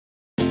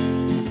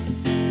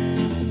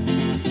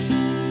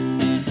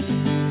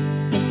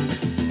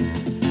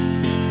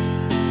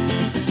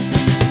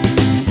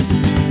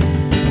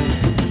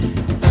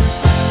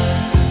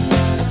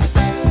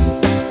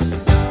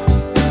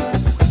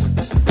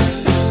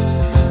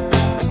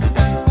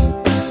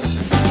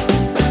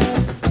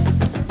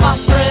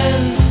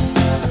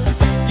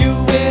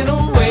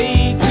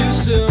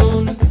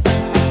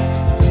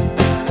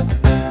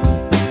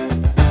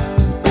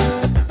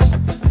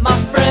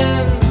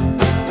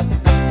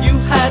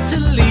to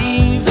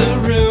leave the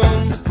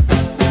room.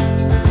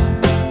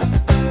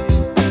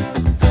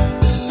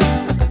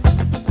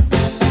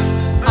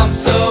 I'm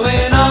so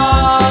in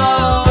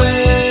awe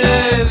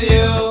with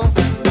you,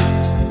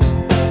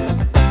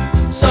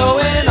 so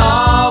in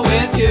awe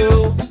with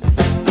you.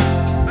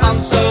 I'm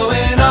so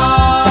in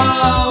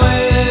awe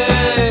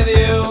with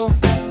you,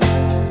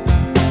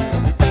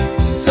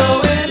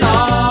 so in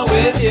awe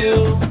with you.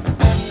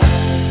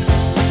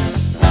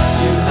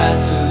 You had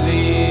to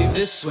leave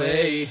this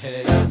way,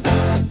 hey.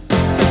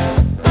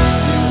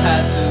 You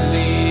had to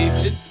leave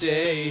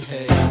today,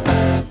 hey.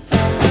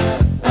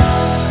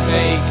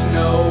 Make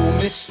no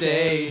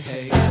mistake,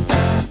 hey.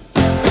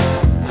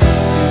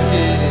 You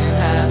didn't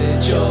have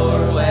it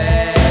your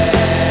way.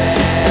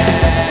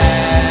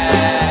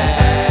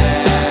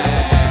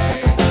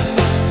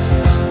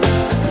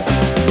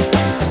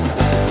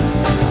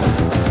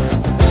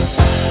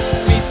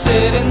 We'd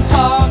sit and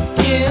talk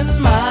in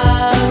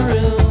my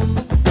room,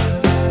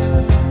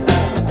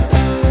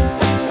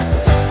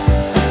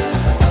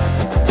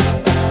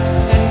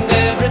 and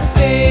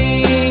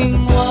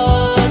everything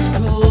was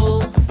cool.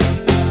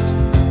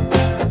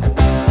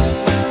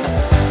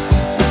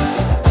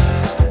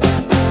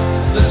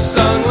 The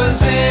sun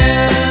was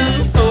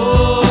in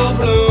full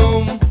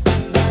bloom,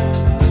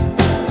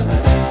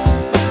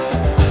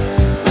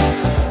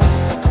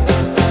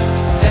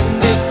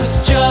 and it was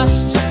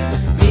just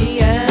me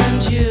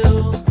and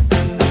you.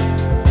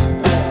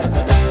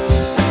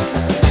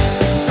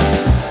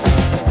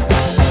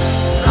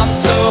 I'm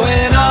so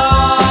in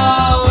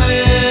awe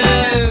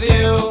with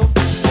you,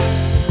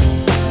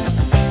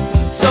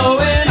 so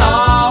in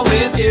awe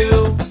with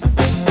you.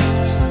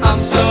 I'm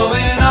so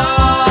in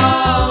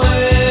awe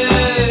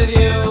with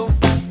you,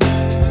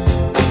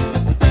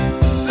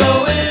 so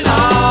in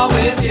awe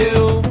with you.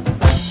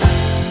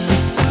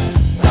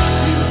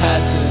 You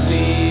had to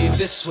leave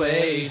this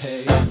way,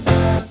 hey.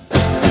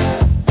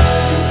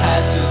 You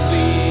had to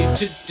leave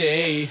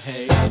today,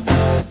 hey.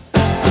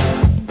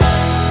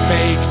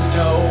 Make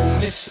no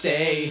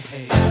mistake,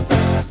 hey.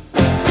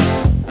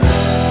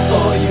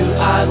 For you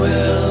I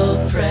will